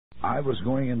I was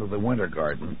going into the Winter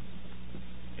Garden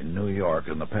in New York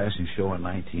in the passing show in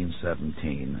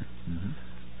 1917.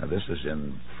 Now, this is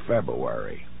in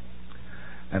February.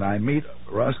 And I meet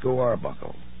Roscoe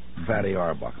Arbuckle, Fatty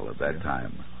Arbuckle at that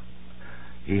time.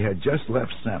 He had just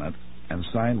left Senate and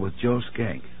signed with Joe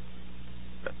Skank.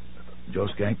 Joe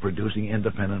Skank producing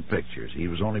independent pictures. He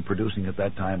was only producing at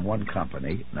that time one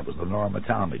company, and that was the Norma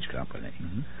Talmadge Company.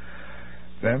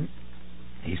 Then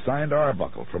he signed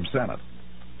Arbuckle from Senate.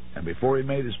 And before he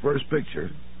made his first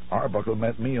picture, Arbuckle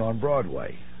met me on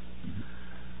Broadway.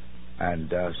 And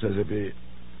says, have you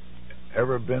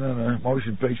ever been in a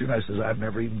motion picture? And I says, I've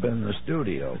never even been in the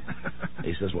studio.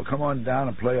 He says, well, come on down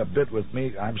and play a bit with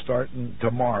me. I'm starting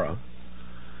tomorrow.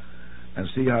 And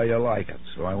see how you like it.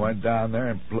 So I went down there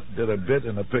and did a bit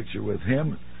in a picture with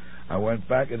him. I went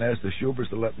back and asked the Schuberts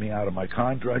to let me out of my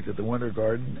contract at the Winter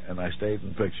Garden, and I stayed in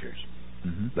pictures.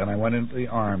 Then I went into the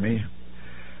Army.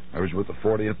 I was with the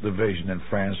 40th Division in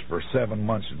France for 7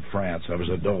 months in France. I was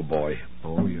a doughboy.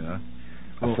 Oh, yeah.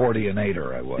 A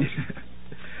 40-and-8er I was.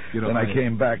 Then I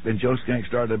came back. Then Joe Skank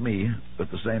started me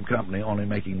with the same company, only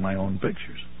making my own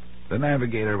pictures. The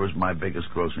Navigator was my biggest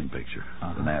grossing picture.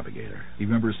 The Navigator. You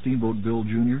remember Steamboat Bill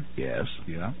Jr.? Yes.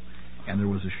 Yeah. And there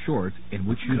was a short in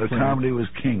which you the played... comedy was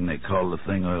king, they called the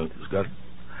thing.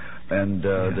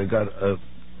 They got a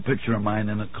picture of mine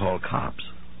in it called Cops.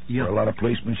 Yeah. A lot of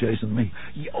policemen chasing me.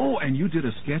 Oh, and you did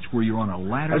a sketch where you're on a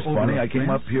ladder. That's over funny. I came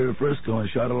up here to Frisco and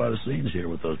shot a lot of scenes here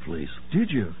with those police.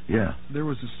 Did you? Yeah. There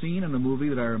was a scene in the movie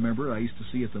that I remember I used to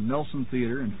see at the Nelson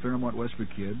Theater in Fairmont, West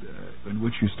Virginia, in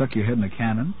which you stuck your head in a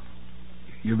cannon.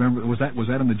 You remember? Was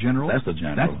that in the General? That's the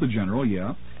General. That's the General.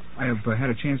 Yeah. I have had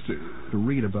a chance to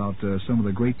read about some of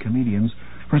the great comedians.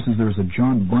 For instance, there's a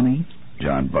John Bunny.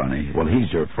 John Bunny. Well,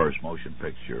 he's your first motion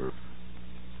picture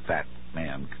fat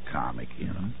man comic, you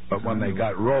know. But when they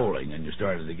got rolling and you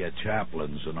started to get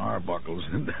Chaplins and Arbuckles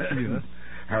and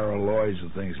Harold Lloyds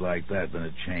and things like that, then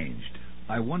it changed.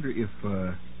 I wonder if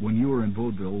when you were in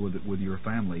vaudeville with your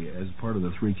family as part of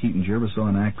the Three Keatons, you ever saw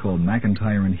an act called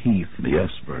McIntyre and Heath? Yes,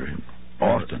 very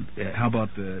often. How about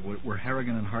were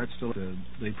Harrigan and Hart still?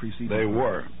 They preceded. They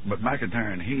were, but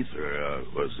McIntyre and Heath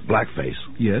was blackface.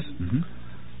 Yes.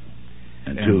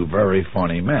 And two very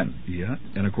funny men. Yeah,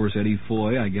 and of course Eddie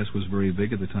Foy, I guess, was very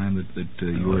big at the time that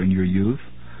you were in your youth.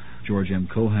 George M.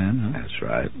 Cohan. That's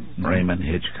right. Raymond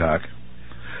Hitchcock.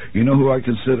 You know who I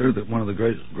consider that one of the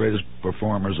greatest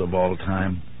performers of all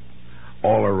time?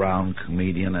 All-around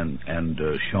comedian and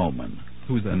showman.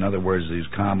 Who's that? In other words, these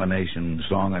combination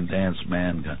song and dance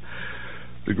man.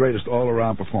 The greatest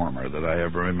all-around performer that I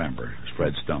ever remember is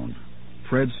Fred Stone.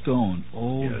 Fred Stone.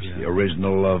 Oh, yes. Yeah. The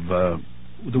original of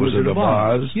The Wizard of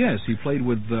Oz. Yes, he played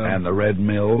with... and the Red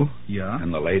Mill. Yeah.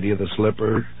 And the Lady of the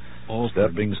Slipper. All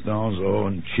Stepping Stones. Oh,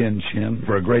 and Chin Chin.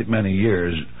 For a great many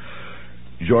years,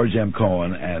 George M.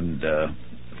 Cohan and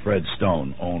Fred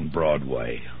Stone owned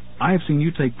Broadway. I have seen you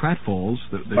take pratfalls.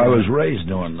 I was raised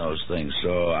doing those things,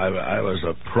 so I was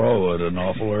a pro at an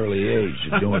awful early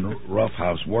age doing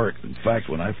roughhouse work. In fact,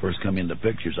 when I first come into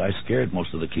pictures, I scared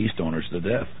most of the Keystoners to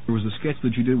death. There was a sketch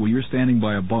that you did where you're standing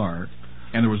by a bar,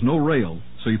 and there was no rail,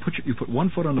 so you put one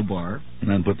foot on the bar,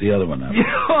 and then put the other one up.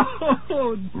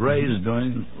 Raised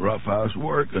doing roughhouse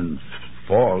work and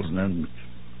falls, and then,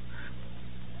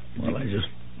 well, I just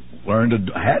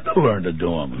had to learn to do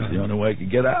them. It's the only way I could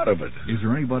get out of it. Is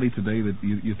there anybody today that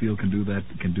you feel can do that?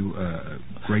 Can do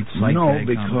great sight? No,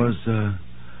 because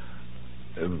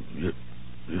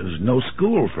there's no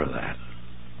school for that.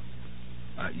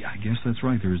 Yeah, I guess that's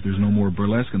right. There's no more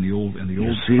burlesque in the old.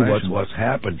 You see what's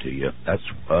happened to you. That's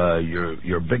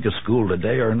your biggest school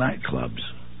today are nightclubs,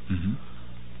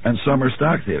 and summer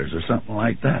stock theaters or something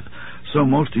like that. So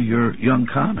most of your young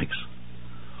comics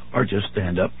are just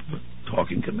stand-up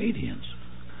talking comedians.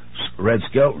 Red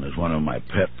Skelton is one of my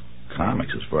pet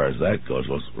comics as far as that goes.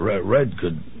 Well, Red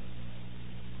could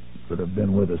have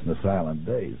been with us in the silent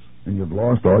days, and you've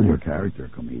lost all your character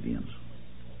comedians.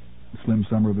 Slim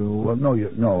Somerville? Well,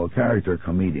 no, a character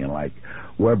comedian like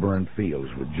Weber and Fields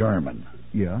with German.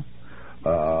 Yeah.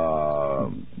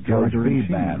 George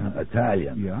Friedman,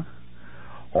 Italian. Yeah.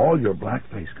 All your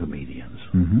blackface comedians,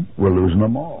 we're losing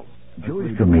them all.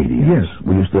 Jewish comedians. Yes.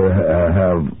 We used to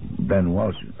have Ben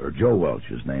Welch, or Joe Welch,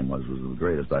 his name was the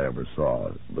greatest I ever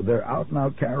saw. But they're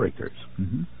out-and-out characters.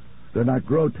 They're not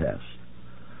grotesque.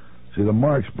 See, the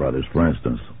Marx Brothers, for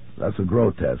instance, that's a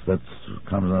grotesque. That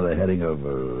comes under the heading of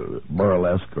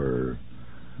burlesque or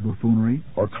buffoonery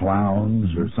or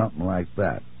clowns or something like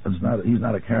that. He's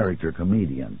not a character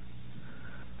comedian.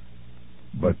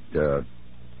 But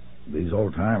these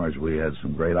old timers, we had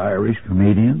some great Irish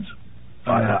comedians.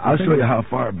 I'll show you how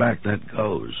far back that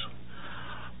goes.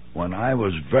 when I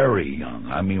was very young,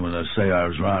 I mean when I say I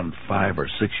was around 5 or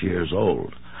 6 years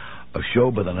old, a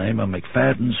show by the name of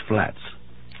McFadden's Flats,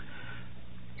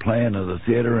 playing at the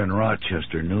theater in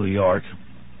Rochester, New York,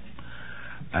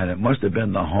 and it must have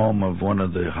been the home of one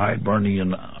of the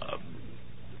Hibernian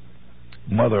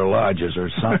mother lodges or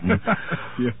something.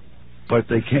 Yeah. But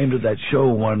they came to that show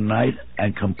one night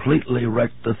and completely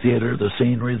wrecked the theater, the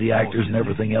scenery, the actors, and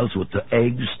everything else with the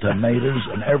eggs, tomatoes,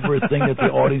 and everything that the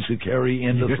audience could carry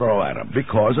in to throw at them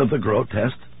because of the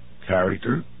grotesque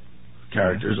characters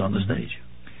on the stage.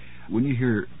 When you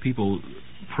hear people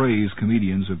praise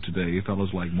comedians of today,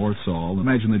 fellows like Morthal,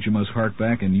 imagine that you must hark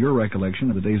back in your recollection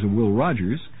of the days of Will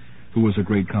Rogers, who was a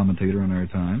great commentator in our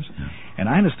times. Yeah. And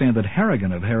I understand that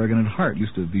Harrigan of Harrigan and Hart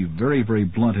used to be very, very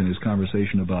blunt in his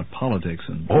conversation about politics.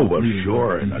 And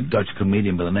sure. And a Dutch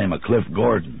comedian by the name of Cliff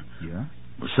Gordon. Yeah.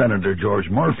 Senator George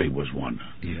Murphy was one.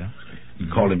 Yeah. He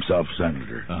called himself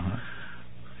senator.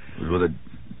 With a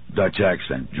Dutch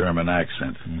accent, German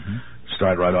accent.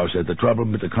 Started right off, said, the trouble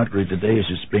with the country today is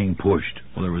it's being pushed.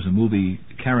 Well, there was a movie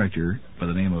character by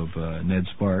the name of Ned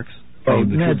Sparks.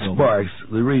 Ned Sparks,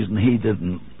 the reason he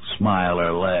didn't smile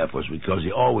or laugh was because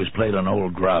he always played an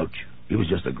old grouch. He was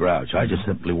just a grouch. I just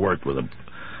simply worked with a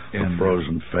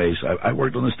frozen face. I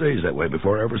worked on the stage that way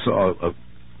before I ever saw a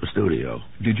studio.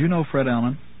 Did you know Fred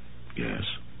Allen? Yes.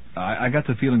 I got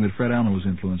the feeling that Fred Allen was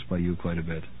influenced by you quite a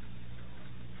bit.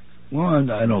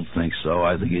 Well, I don't think so.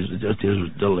 I think it's just his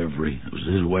delivery. It was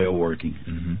his way of working.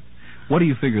 What do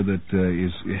you figure that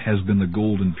has been the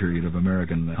golden period of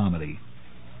American comedy?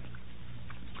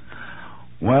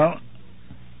 Well,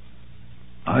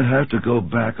 I'd have to go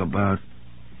back about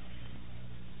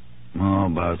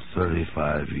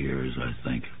 35 years, I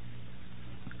think.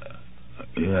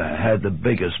 I had the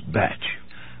biggest batch.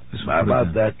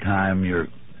 About that time,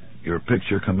 your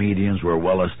picture comedians were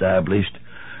well established.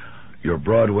 Your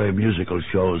Broadway musical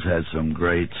shows had some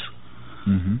greats.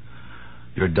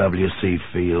 Your W.C.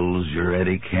 Fields, your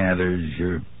Eddie Cantors,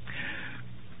 your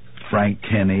Frank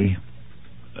Kinney,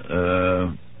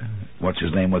 what's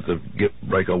his name with the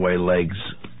breakaway legs,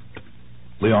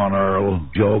 Leon Earl,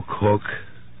 Joe Cook.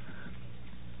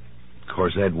 Of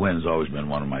course, Ed Wynn's always been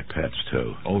one of my pets,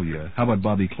 too. Oh, yeah. How about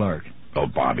Bobby Clark? Oh,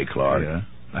 Bobby Clark. Yeah.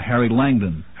 Harry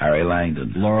Langdon. Harry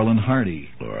Langdon. Laurel and Hardy.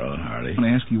 Laurel and Hardy. I want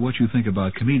to ask you what you think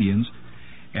about comedians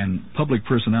and public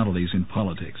personalities in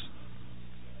politics.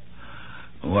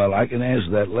 Well, I can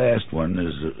answer that last one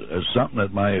as something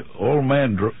that my old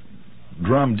man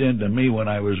drummed into me when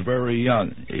I was very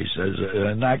young. He says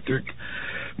an actor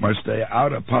must stay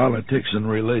out of politics and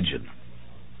religion.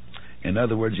 In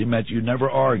other words, he meant you never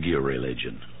argue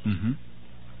religion.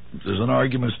 If there's an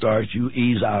argument starts, you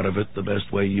ease out of it the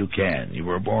best way you can. You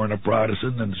were born a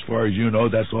Protestant, and as far as you know,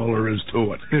 that's all there is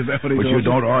to it. Is that what he but told you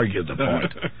don't argue the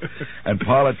point. And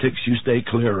politics you stay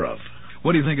clear of.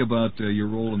 What do you think about your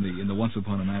role in the Once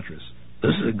Upon a Mattress?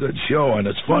 This is a good show, and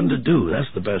it's fun to do. That's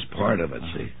the best part of it,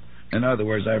 see. In other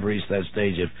words, I've reached that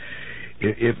stage.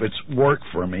 If it's work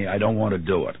for me, I don't want to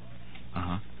do it.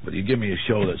 But you give me a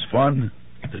show that's fun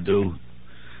to do,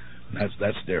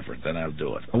 that's different, then I'll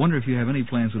do it. I wonder if you have any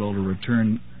plans at all to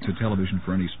return to television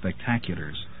for any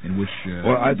spectaculars in which...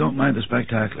 Well, I don't mind the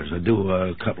spectaculars. I do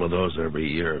a couple of those every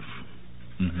year.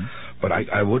 But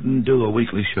I wouldn't do a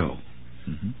weekly show.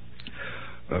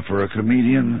 For a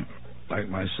comedian like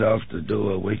myself to do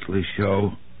a weekly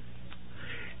show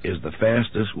is the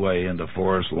fastest way into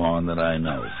Forest Lawn that I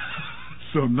know.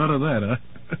 So none of that,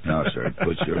 huh? No,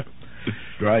 sir.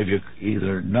 Drive you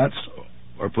either nuts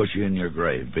or put you in your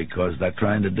grave, because they're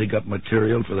trying to dig up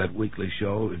material for that weekly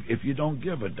show. If you don't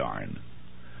give a darn,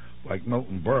 like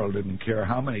Milton Berle didn't care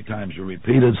how many times you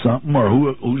repeated something or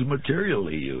whose material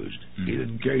he used. He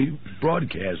didn't care. He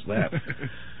broadcast that.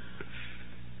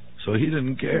 So he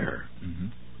didn't care.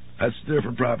 That's a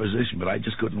different proposition, but I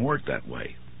just couldn't work that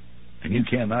way. And you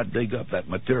cannot dig up that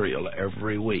material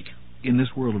every week. In this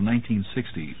world of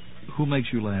 1960, who makes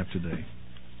you laugh today?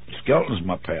 Skelton's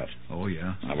my pet. Oh,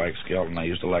 yeah. I like Skelton. I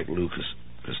used to like Lucas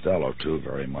Costello, too,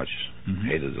 very much.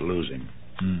 Hated to lose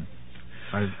him.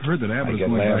 I've heard that Abbott I get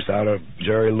laughs out of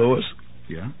Jerry Lewis.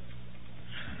 Yeah.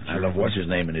 I love what's his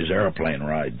name in his airplane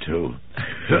ride, too.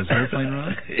 His airplane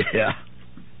ride? Yeah.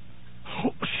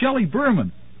 Oh, Shelley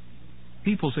Berman.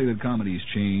 People say that comedy's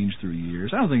changed through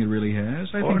years. I don't think it really has.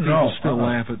 I think people still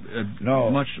laugh at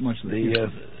much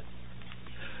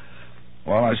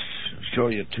Well, I'll show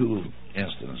you two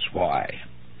instances why.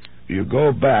 You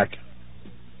go back,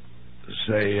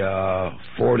 say,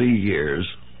 40 years,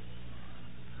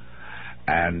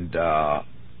 and the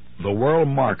world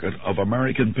market of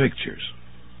American pictures,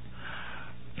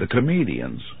 the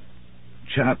comedians,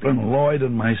 Chaplin, Lloyd,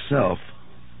 and myself,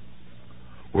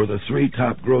 were the 3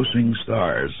 top grossing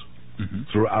stars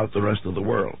throughout the rest of the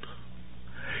world.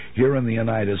 Here in the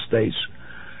United States,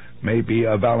 maybe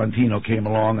a Valentino came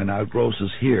along and outgrosses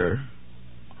here,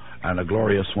 and a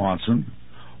Gloria Swanson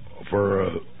for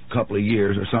a couple of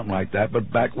years or something like that,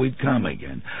 but back we'd come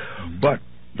again. But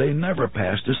they never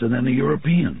passed us in any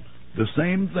European. The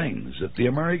same things that the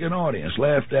American audience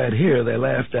laughed at here, they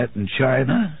laughed at in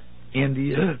China,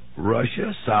 India,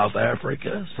 Russia, South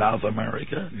Africa, South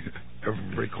America,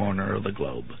 every corner of the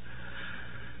globe.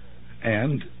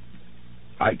 And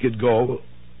I could go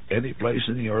any place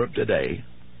in Europe today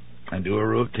and do a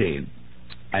routine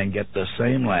and get the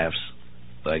same laughs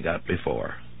that I got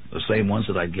before, the same ones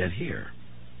that I'd get here.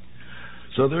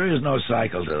 So there is no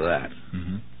cycle to that.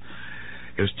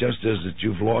 It's just as that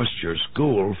you've lost your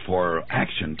school for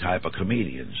action type of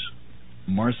comedians.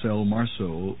 Marcel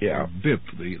Marceau, Bip,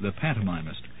 the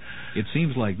pantomimist. It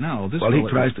seems like now this. Well, he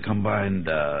tries to combine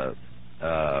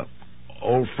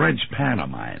old French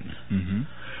pantomime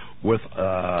with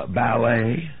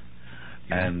ballet,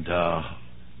 and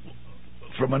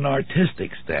from an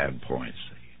artistic standpoint,